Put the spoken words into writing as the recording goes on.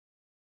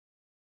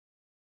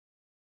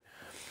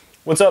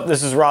What's up?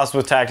 This is Ross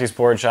with Tactics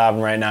Boardshop,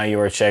 and right now you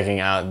are checking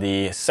out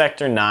the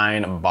Sector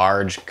 9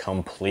 Barge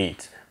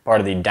Complete, part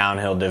of the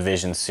Downhill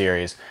Division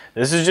series.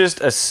 This is just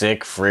a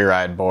sick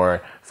freeride board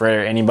for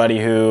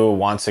anybody who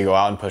wants to go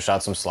out and push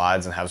out some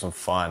slides and have some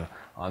fun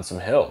on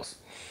some hills.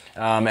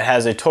 It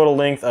has a total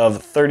length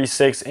of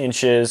 36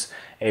 inches,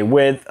 a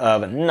width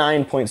of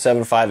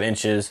 9.75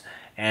 inches,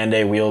 and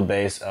a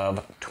wheelbase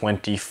of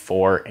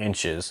 24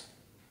 inches.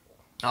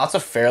 Now, that's a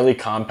fairly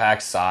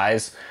compact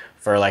size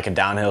for like a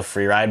downhill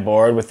freeride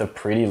board with a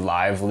pretty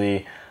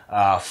lively,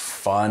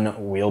 fun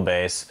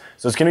wheelbase.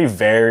 So it's gonna be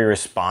very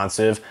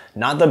responsive.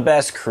 Not the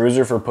best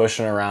cruiser for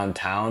pushing around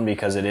town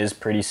because it is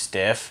pretty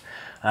stiff.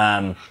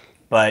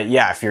 But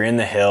yeah, if you're in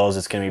the hills,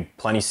 it's gonna be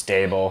plenty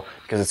stable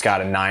because it's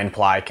got a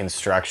 9-ply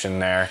construction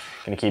there.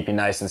 Gonna keep you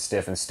nice and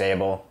stiff and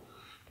stable.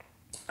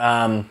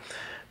 The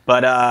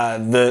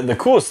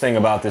coolest thing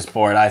about this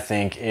board, I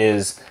think,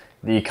 is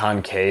the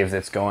concave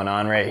that's going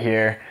on right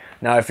here.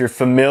 Now, if you're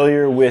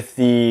familiar with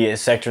the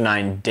Sector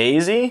 9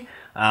 Daisy,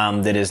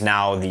 that is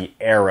now the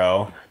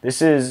Arrow,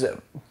 this is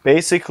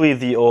basically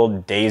the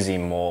old Daisy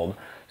mold.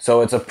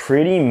 So it's a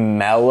pretty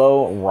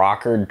mellow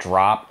rocker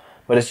drop,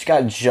 but it's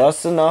got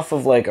just enough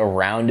of like a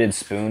rounded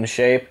spoon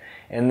shape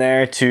in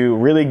there to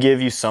really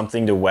give you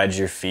something to wedge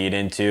your feet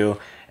into,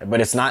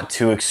 but it's not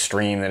too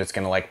extreme that it's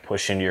gonna like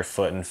push into your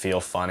foot and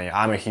feel funny.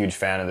 I'm a huge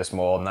fan of this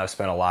mold and I've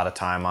spent a lot of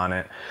time on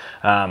it.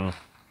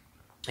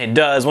 It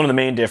does, one of the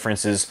main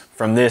differences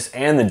from this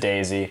and the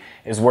Daisy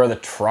is where the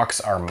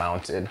trucks are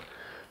mounted.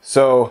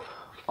 So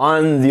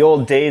on the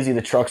old Daisy,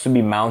 the trucks would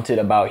be mounted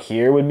about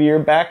here, would be your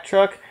back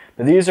truck,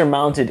 but these are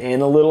mounted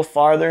in a little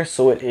farther,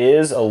 so it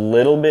is a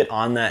little bit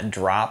on that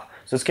drop.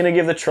 So it's gonna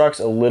give the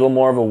trucks a little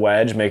more of a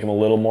wedge, make them a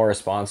little more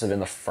responsive in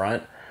the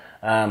front.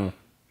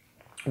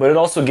 But it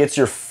also gets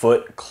your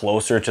foot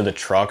closer to the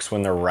trucks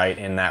when they're right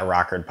in that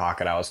rockered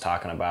pocket I was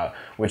talking about,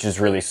 which is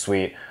really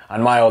sweet.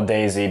 On my old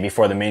Daisy,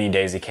 before the mini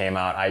Daisy came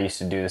out, I used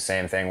to do the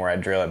same thing where I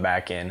drill it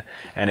back in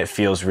and it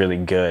feels really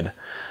good.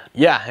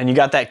 Yeah, and you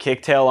got that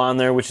kicktail on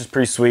there, which is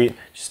pretty sweet.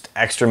 Just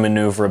extra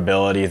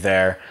maneuverability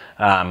there.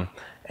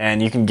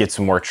 And you can get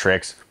some more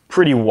tricks.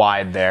 Pretty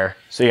wide there,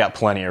 so you got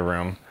plenty of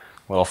room.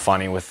 A little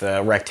funny with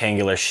the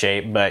rectangular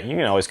shape, but you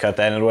can always cut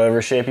that into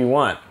whatever shape you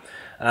want.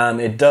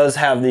 It does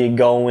have the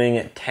going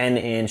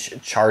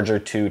 10-inch Charger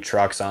 2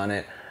 trucks on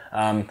it.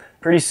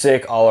 Pretty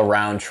sick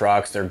all-around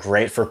trucks. They're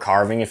great for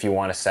carving if you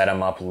want to set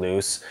them up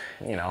loose,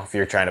 you know, if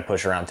you're trying to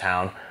push around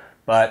town.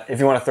 But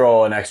if you want to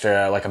throw an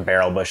extra, like a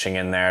barrel bushing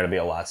in there, it'll be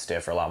a lot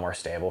stiffer, a lot more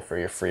stable for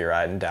your free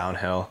ride and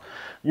downhill.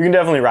 You can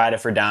definitely ride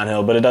it for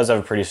downhill, but it does have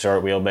a pretty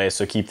short wheelbase,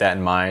 so keep that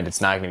in mind. It's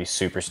not going to be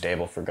super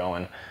stable for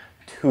going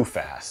too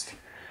fast.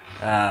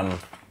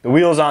 The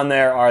wheels on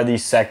there are the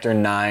Sector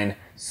 9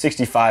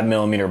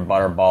 65mm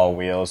butterball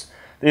wheels.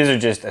 These are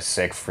just a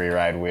sick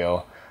freeride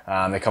wheel.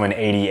 They come in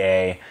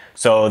 80A,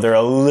 so they're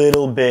a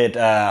little bit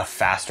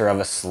faster of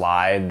a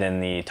slide than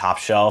the top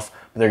shelf,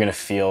 but they're gonna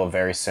feel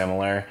very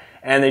similar.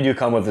 And they do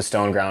come with the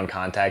stone ground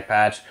contact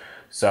patch,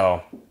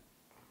 so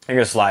they're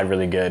gonna slide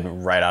really good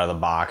right out of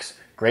the box.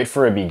 Great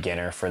for a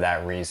beginner for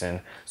that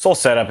reason. This whole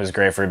setup is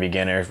great for a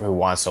beginner who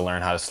wants to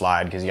learn how to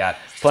slide because you got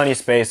plenty of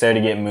space there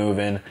to get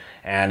moving,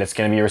 and it's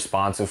gonna be a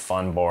responsive,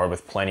 fun board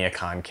with plenty of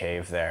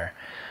concave there.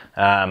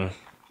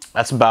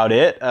 That's about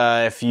it.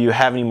 If you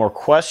have any more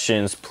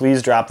questions,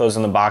 please drop those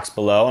in the box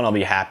below and I'll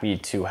be happy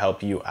to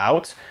help you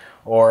out.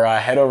 Or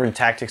head over to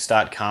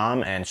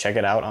tactics.com and check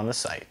it out on the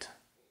site.